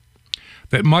obvious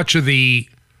that much of the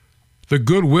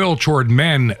goodwill toward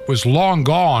men was long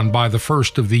gone by the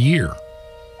first of the year.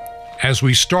 as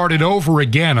we started over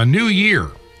again, a new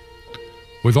year,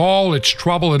 with all its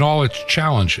trouble and all its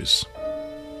challenges.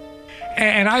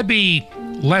 And I'd be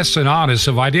less than honest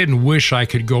if I didn't wish I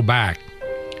could go back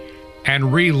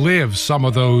and relive some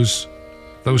of those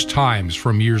times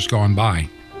from years gone by.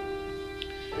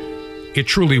 It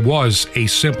truly was a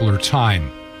simpler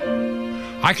time.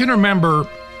 I can remember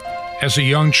as a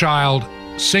young child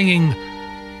singing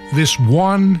this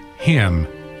one hymn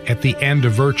at the end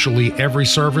of virtually every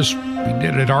service. We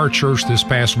did it at our church this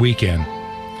past weekend,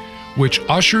 which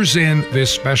ushers in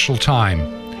this special time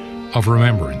of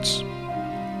remembrance.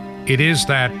 It is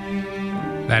that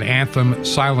anthem,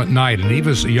 Silent Night, and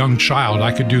even as a young child,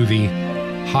 I could do the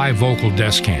high vocal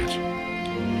descant.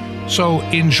 So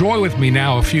enjoy with me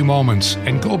now a few moments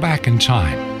and go back in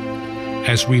time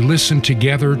as we listen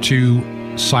together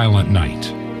to Silent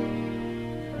Night.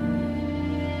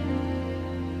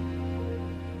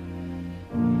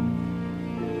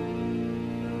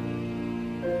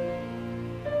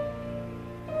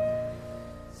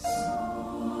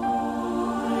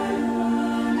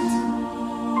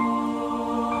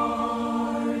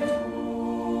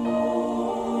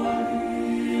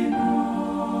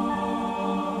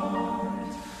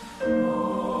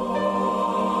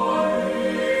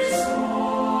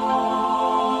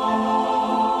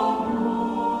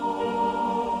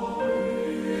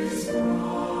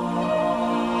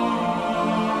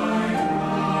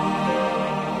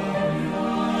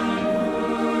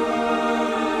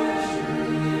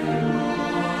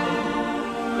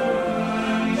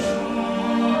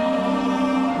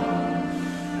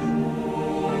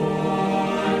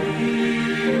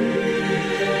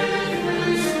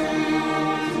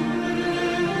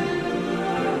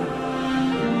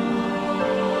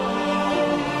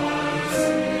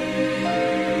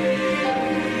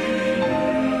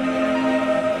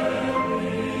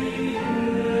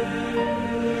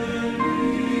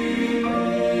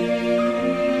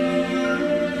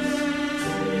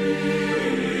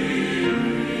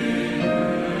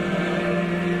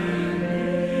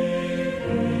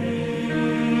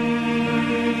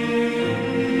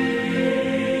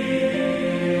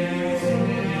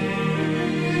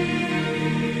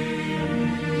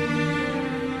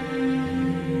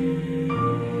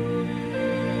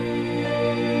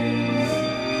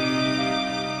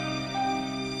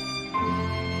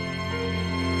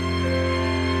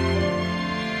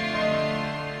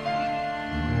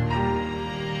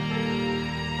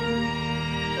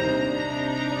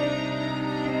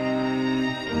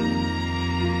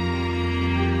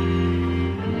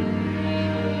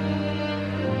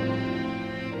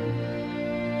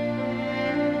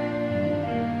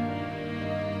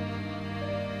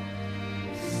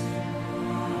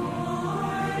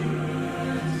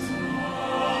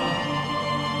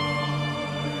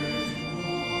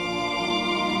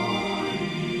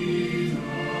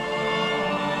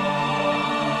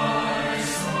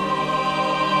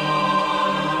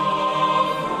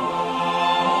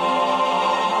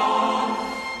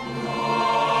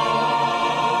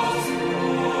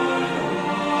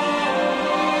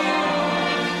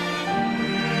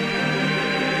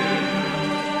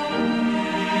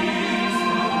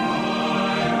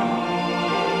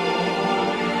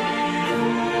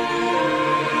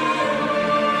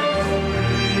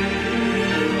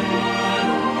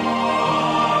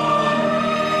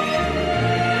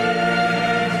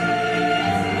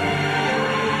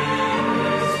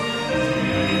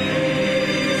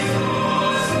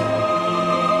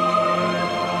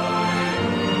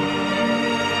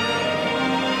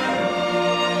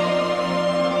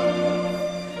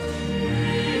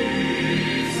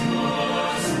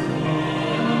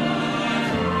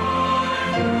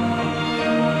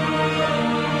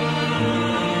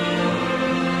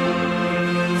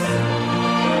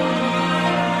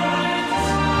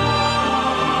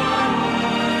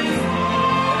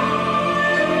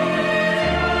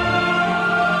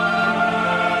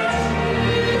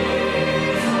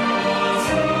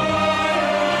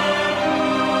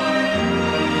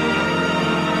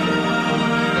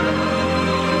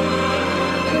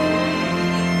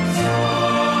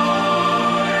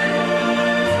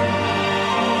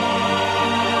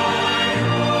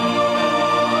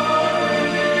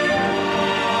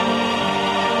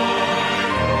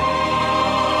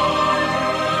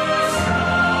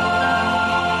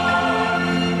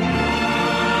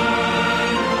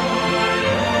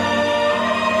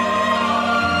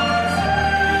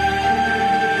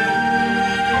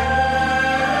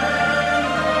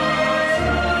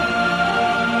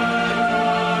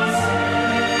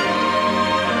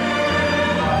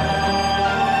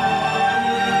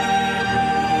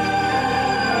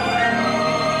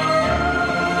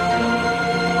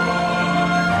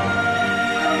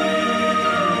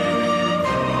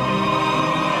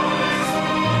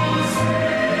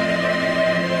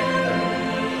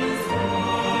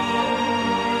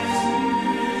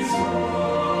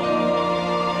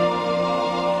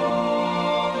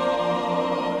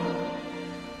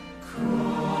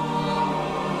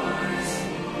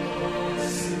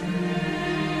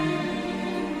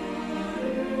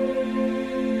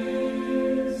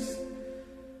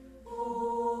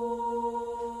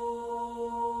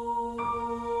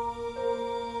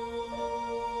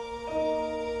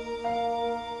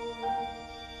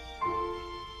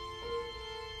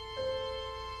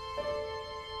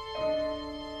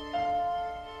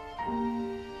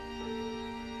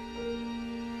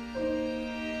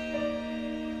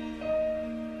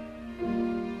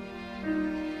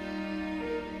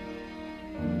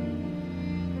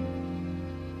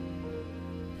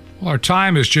 Well, our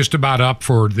time is just about up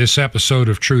for this episode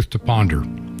of Truth to Ponder.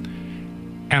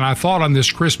 And I thought on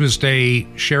this Christmas Day,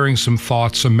 sharing some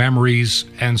thoughts, some memories,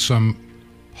 and some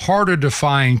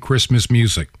hard-to-define Christmas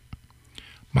music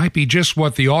might be just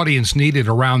what the audience needed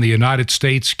around the United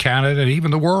States, Canada, and even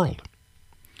the world.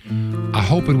 I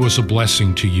hope it was a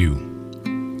blessing to you.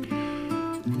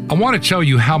 I want to tell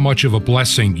you how much of a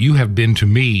blessing you have been to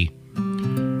me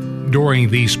during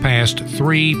these past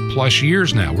 3+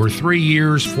 years now. We're 3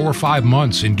 years, 4 or 5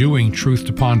 months in doing Truth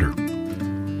to Ponder.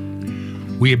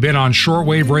 We have been on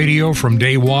shortwave radio from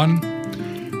day one,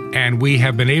 and we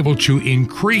have been able to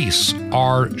increase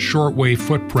our shortwave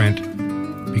footprint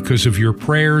because of your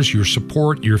prayers, your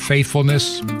support, your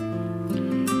faithfulness.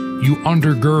 You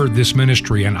undergird this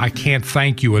ministry, and I can't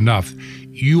thank you enough.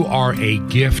 You are a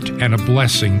gift and a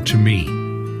blessing to me.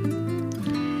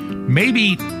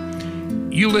 Maybe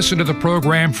you listen to the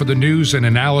program for the news and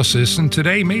analysis, and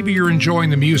today maybe you're enjoying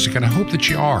the music, and I hope that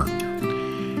you are.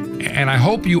 And I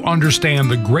hope you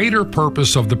understand the greater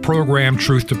purpose of the program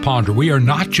Truth to Ponder. We are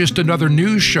not just another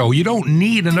news show. You don't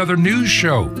need another news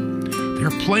show. There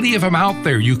are plenty of them out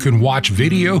there. You can watch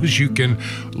videos, you can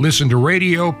listen to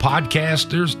radio,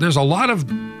 podcasts. There's a lot of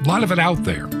it out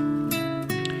there.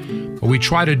 But we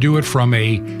try to do it from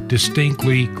a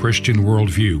distinctly Christian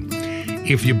worldview.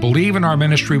 If you believe in our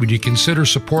ministry, would you consider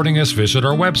supporting us? Visit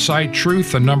our website,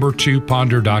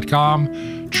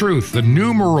 truth2ponder.com. Truth, the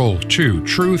numeral 2,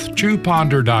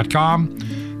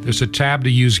 truth2ponder.com. There's a tab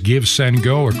to use Give, Send,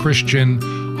 Go, a Christian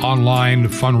online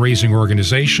fundraising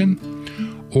organization,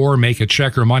 or make a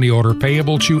check or money order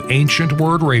payable to Ancient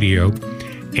Word Radio.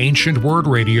 Ancient Word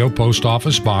Radio, Post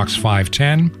Office Box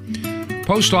 510.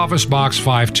 Post Office Box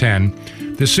 510.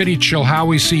 The city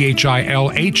Chilhowie,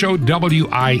 Chilhowie,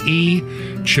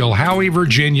 Chilhowie,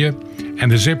 Virginia,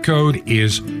 and the zip code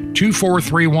is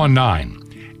 24319.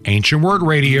 Ancient Word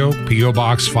Radio, P.O.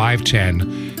 Box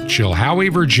 510, Chilhowie,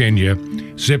 Virginia,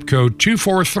 zip code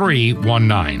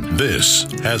 24319. This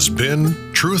has been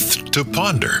Truth to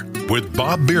Ponder with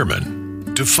Bob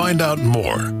Bierman. To find out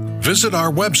more, visit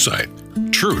our website,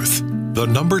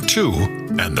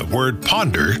 truth2 and the word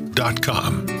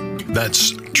ponder.com.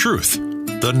 That's truth,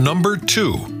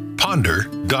 2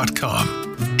 ponder.com.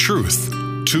 Truth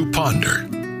to Ponder,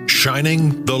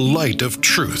 shining the light of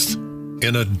truth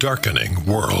in a darkening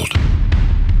world.